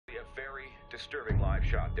disturbing live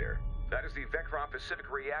shot there. That is the Vectron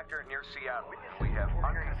Pacific reactor near Seattle. We have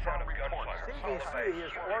unconfirmed reports. CDC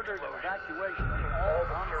has ordered evacuation of all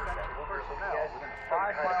non-essential personnel within a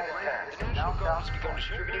 5-mile radius of downtown. Has begun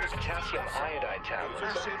distributing potassium iodide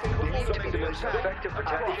tablets, believed to be the most effective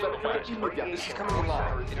protection. This is coming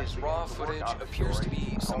along. It is raw footage, appears to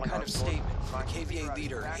be some kind of statement from the KVA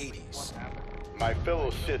leader, Hades. My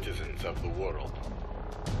fellow citizens of the world,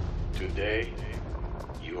 today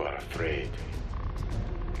you are afraid.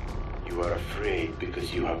 You are afraid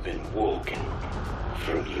because you have been woken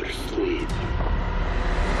from your sleep.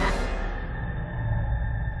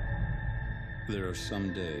 There are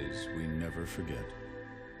some days we never forget.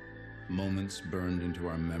 Moments burned into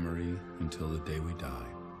our memory until the day we die.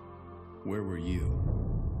 Where were you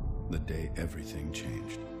the day everything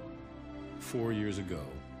changed? 4 years ago,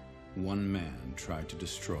 one man tried to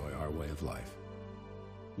destroy our way of life.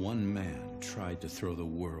 One man tried to throw the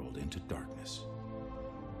world into darkness.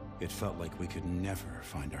 It felt like we could never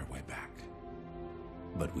find our way back.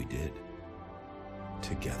 But we did.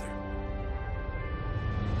 Together.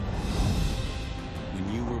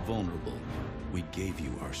 When you were vulnerable, we gave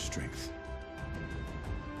you our strength.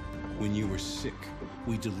 When you were sick,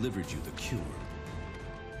 we delivered you the cure.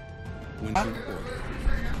 When you ordered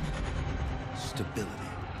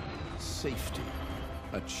stability, safety,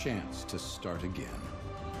 a chance to start again.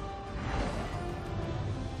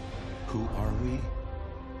 Who are we?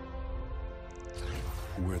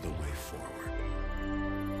 We're the way forward.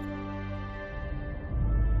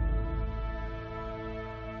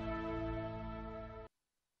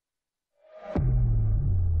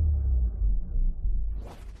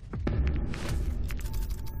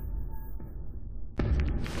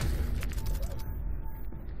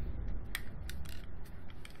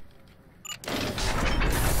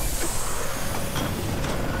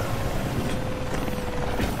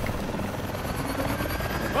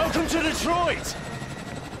 Welcome to Detroit!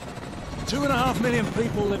 2.5 million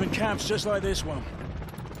people live in camps just like this one.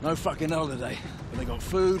 No fucking holiday. But they got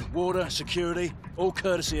food, water, security, all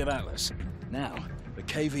courtesy of Atlas. Now, the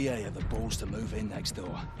KVA have the balls to move in next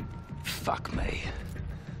door. Fuck me.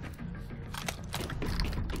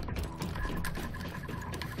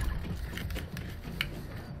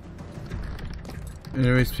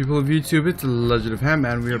 Anyways, people of YouTube, it's Legendofham,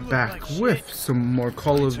 and we are back with some more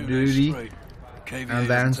Call of Duty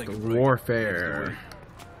Advanced Warfare.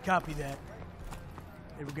 Copy that.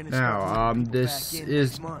 Now, this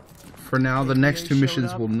is, for now, the next two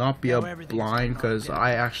missions will not be up blind, because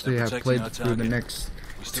I actually have played through the next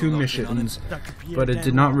two missions, but it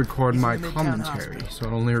did not record my commentary, so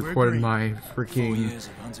it only recorded my freaking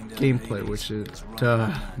gameplay, which is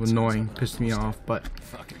annoying, pissed me off, but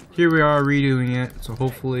here we are redoing it, so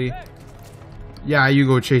hopefully, yeah, you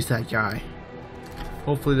go chase that guy.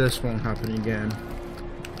 Hopefully this won't happen again.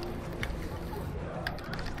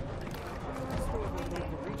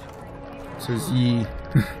 It says ye.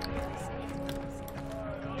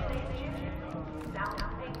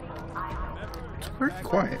 It's very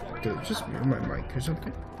quiet. Did it just mute my mic or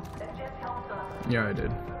something? Yeah, I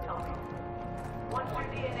did.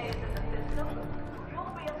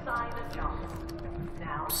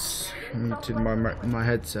 Psst, muted my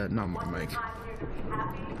headset, not my mic.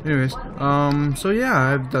 Anyways, so yeah,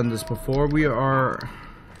 I've done this before. We are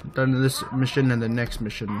done this mission and the next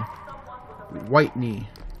mission. Whitney.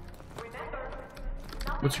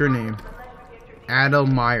 What's your name?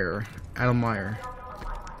 Adelmeyer. Adelmeyer.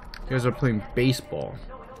 You guys are playing baseball.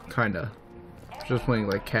 Kinda. Just playing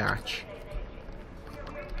like catch.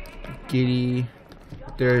 Giddy.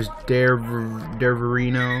 There's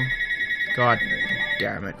Derverino. God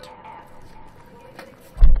damn it.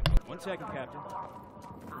 1 second, Captain.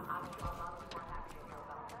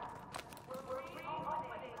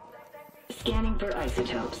 Scanning for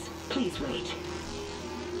isotopes. Please wait.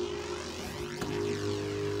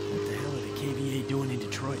 What the hell are the KVA doing in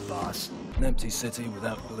Detroit, boss? An empty city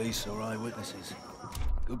without police or eyewitnesses.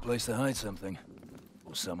 Good place to hide something.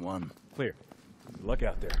 Or someone. Clear. Good luck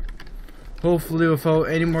out there. Hopefully without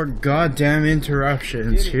any more goddamn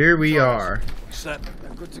interruptions. Here we are. Set.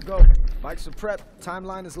 I'm good to go. Bikes are prepped.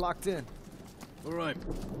 Timeline is locked in. Alright.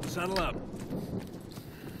 Saddle up.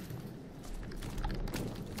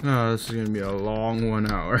 Oh, this is gonna be a long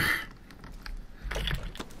 1 hour.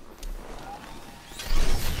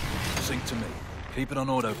 Sync to me. Keep it on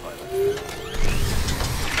autopilot.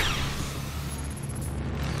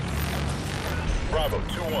 Bravo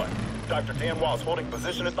 2-1. Dr. Dan Wall's holding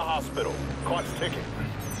position at the hospital. Clock's ticking.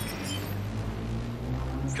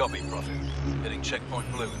 Copy, Prophet. Hitting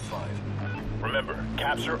checkpoint blue in 5. Remember,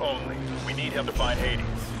 capture only. We need him to find Hades.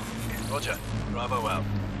 Roger. Bravo out.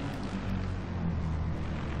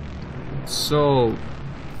 It's so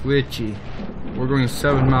glitchy. We're going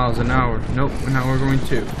 7 miles an hour. Nope, now we're going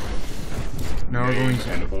 2. Now we're going 2.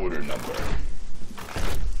 An order number.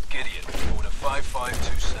 Gideon, order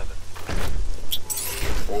 5527.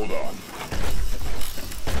 Hold on.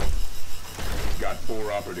 Got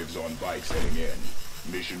 4 operatives on bikes heading in.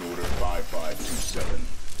 Mission order 5527.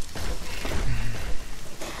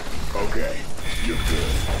 Okay, you're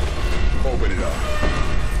good. Open it up.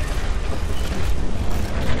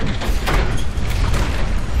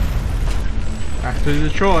 Back to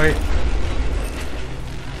Detroit.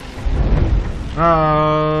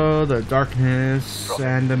 Oh, the darkness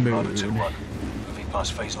and the moon. Bravo 2-1. Moving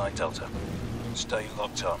past phase line Delta. Stay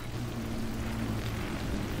locked on.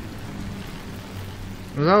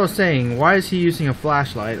 As I was saying, why is he using a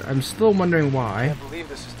flashlight? I'm still wondering why. I can't believe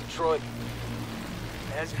this is Detroit.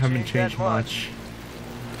 Haven't changed much.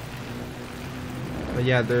 But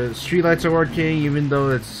yeah, the streetlights are working even though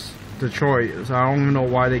it's Detroit, so I don't even know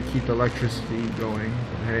why they keep the electricity going.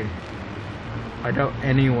 But hey, I doubt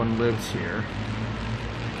anyone lives here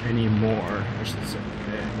anymore. I should say,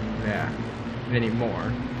 yeah,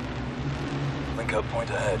 anymore. Link up point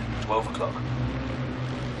ahead, 12 o'clock.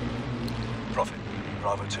 Prophet,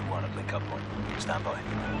 Bravo 2-1 at link up point. Stand by.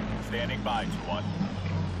 Standing by, 2-1.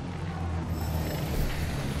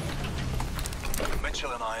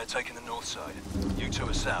 Mitchell and I are taking the north side. You two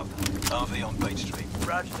are south. RV on Bates Street.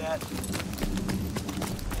 Roger that.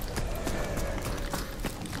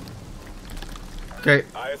 Okay.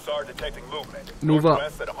 ISR detecting movement. Move up.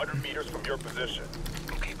 Northwest at 100 meters from your position.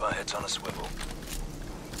 We'll keep our heads on a swivel.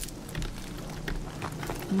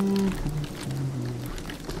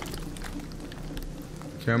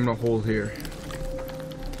 Okay, I'm gonna hold here.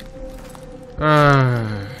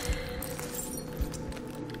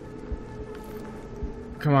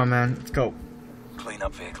 Come on, man. Let's go. Clean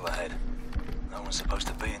up vehicle ahead. No one's supposed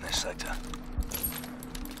to be in this sector.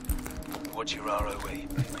 Watch your ROE.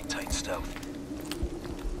 Maintain stealth.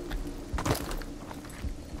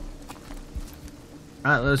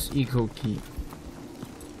 Atlas Eco Key.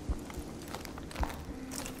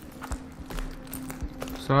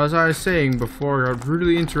 So as I was saying before I got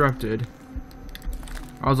rudely interrupted,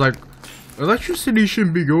 I was like, electricity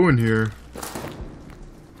shouldn't be going here.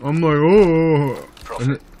 I'm like, oh.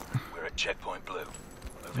 Prophet, we're at checkpoint blue.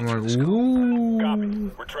 I'm like, ooh.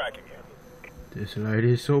 Copy. We're tracking him. This light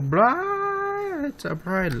is so bright. It's a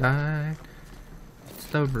bright light. It's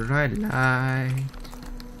the bright light.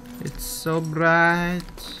 It's so bright.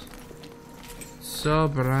 So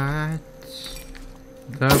bright.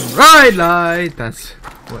 The bright light. That's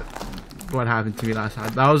what happened to me last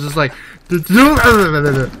time. I was just like, oops.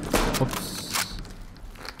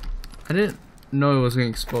 I didn't know it was gonna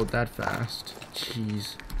explode that fast.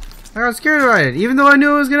 Jeez. I got scared by it, even though I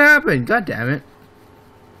knew it was gonna happen. God damn it.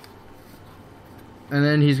 And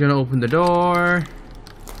then he's gonna open the door.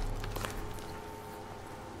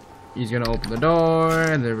 He's gonna open the door,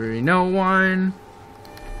 and there will be no one.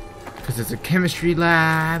 Because it's a chemistry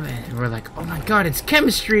lab, and we're like, oh my god, it's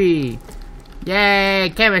chemistry!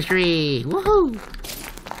 Yay, chemistry! Woohoo!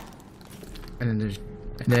 And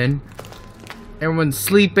then everyone's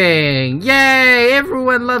sleeping! Yay!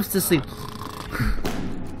 Everyone loves to sleep.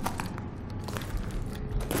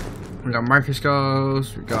 We got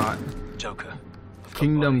microscopes, we got Joker.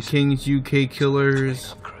 Kingdom Kings UK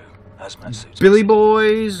Killers, Hazmat suits. Billy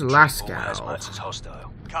Boys, All Lascal. hazmats is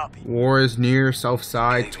hostile. Copy. War is near,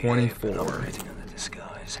 Southside KVA have 24. been operating under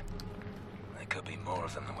disguise. There could be more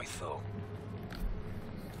of them than we thought.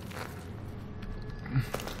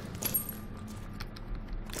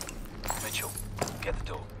 Mitchell, get the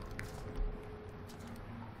door.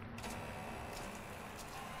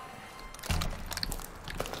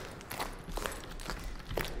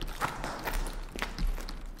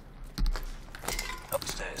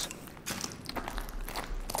 Upstairs.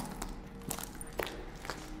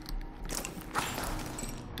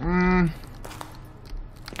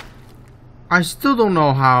 I still don't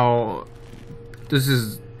know how this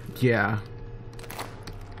is. Yeah.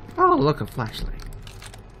 Oh, look, a flashlight.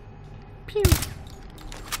 Pew.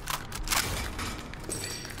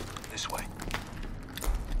 This way.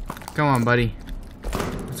 Come on, buddy.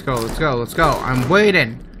 Let's go, let's go, let's go. I'm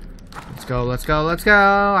waiting. Let's go, let's go, let's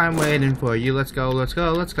go. I'm waiting for you. Let's go, let's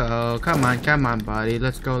go, let's go. Come on, buddy.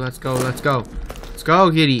 Let's go, let's go, let's go. Let's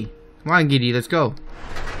go, Giddy. Come on, Giddy, let's go.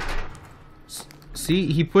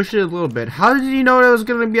 See, he pushed it a little bit. How did he know that it was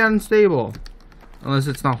gonna be unstable? Unless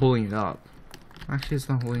it's not holding it up. Actually, it's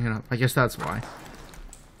not holding it up. I guess that's why.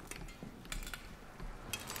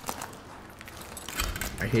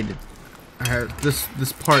 I hate it. This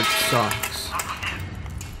part sucks.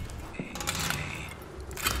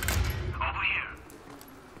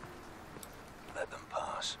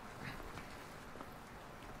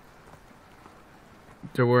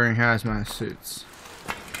 they're wearing hazmat suits.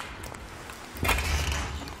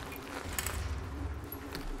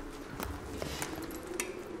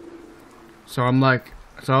 So I'm like,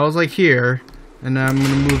 so I was like here, and I'm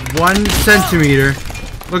gonna move 1 centimeter.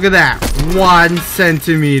 Look at that, 1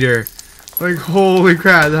 centimeter. Like holy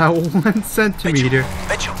crap, that 1 centimeter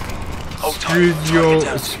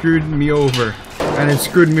screwed me over, and it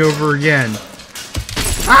screwed me over again.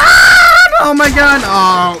 Ah! Oh my god!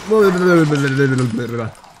 Oh.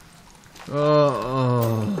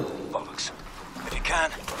 Bollocks. If you can,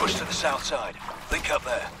 push to the south side. Link up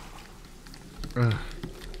there.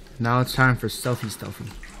 Now it's time for stealthy.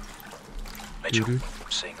 Mitchell, I'm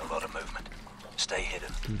seeing a lot of movement. Stay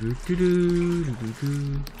hidden.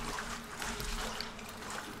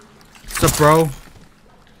 What's up, bro?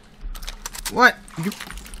 What? You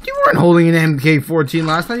weren't holding an MK14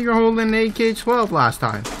 last time. You were holding an AK-12 last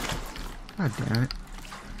time. God damn it.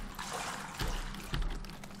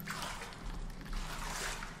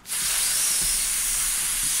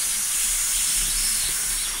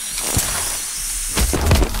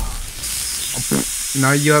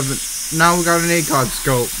 Now you have. Now we got an ACOG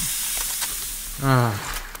scope.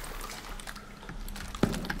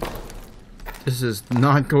 This is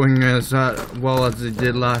not going as well as it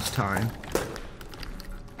did last time.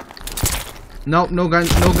 Nope, no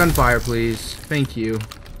gunfire, please. Thank you.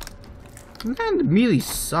 Man, the melee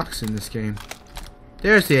sucks in this game.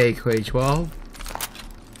 There's the AK-12.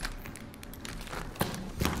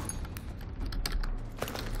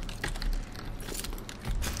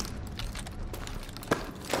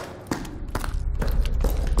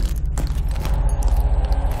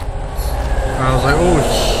 I was like, oh,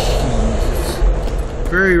 Jesus.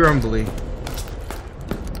 Very rumbly.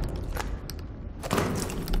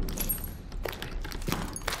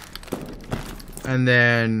 And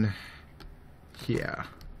then, yeah.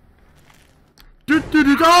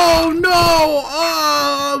 Oh no!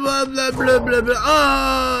 Oh, blah, blah, blah, blah,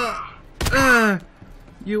 blah.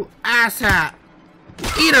 You asshat!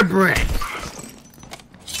 Eat a brick!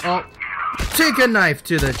 Oh, take a knife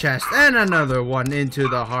to the chest and another one into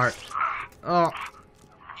the heart. Oh.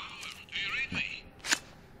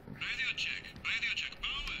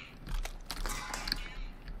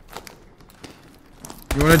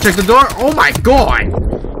 You wanna check the door? Oh my god!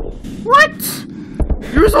 What?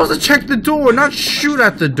 You were supposed to check the door, not shoot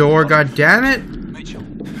at the door, god damn it! Mitchell,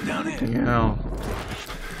 down here. Yeah.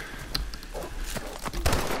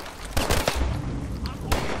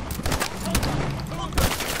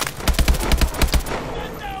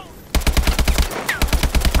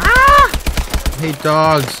 Ah! Hate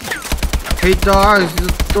dogs. Hate dogs.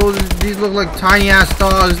 These look like tiny ass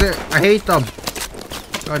dogs. I hate them.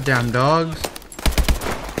 Goddamn dogs.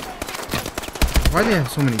 Why do they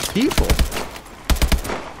have so many people?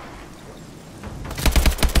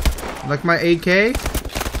 Like my AK?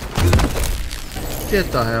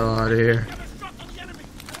 Get the hell out of here.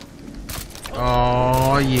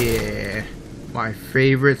 Oh yeah. My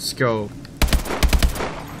favorite scope.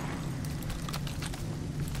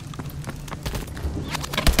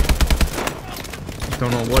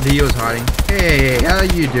 Don't know what he was hiding. Hey, how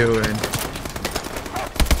you doing?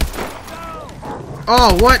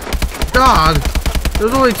 Oh, what? Dog? There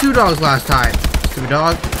was only 2 dogs last time. Stupid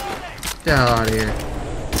dog. Get the hell out of here.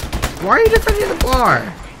 Why are you defending the bar?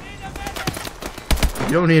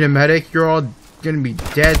 You don't need a medic. You're all gonna be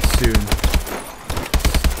dead soon.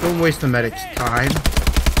 Don't waste the medic's time.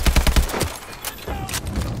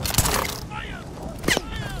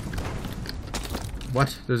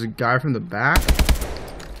 What? There's a guy from the back?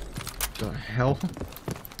 The hell?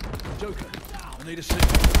 Joker, I need a signal.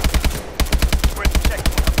 We're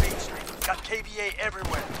checking on Main Street. Got KVA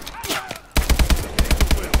everywhere.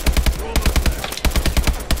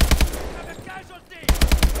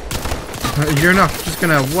 You're not just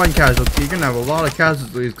gonna have one casualty, you're gonna have a lot of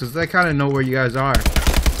casualties because they kind of know where you guys are.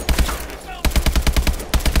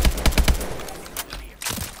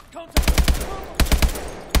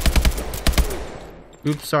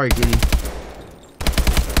 Oops, sorry, kitty.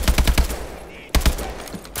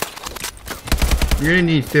 You're gonna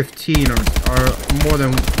need 15 or more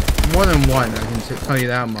than one. I can tell you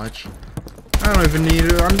that much. I don't even need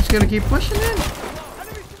it. I'm just gonna keep pushing in.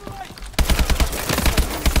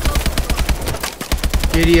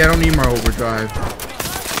 Kitty, I don't need my overdrive.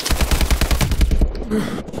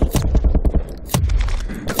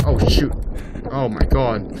 Oh shoot! Oh my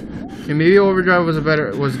god. Okay, maybe overdrive was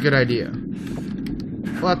a good idea.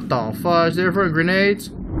 What the fuck? Is there for grenades?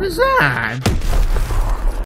 What is that?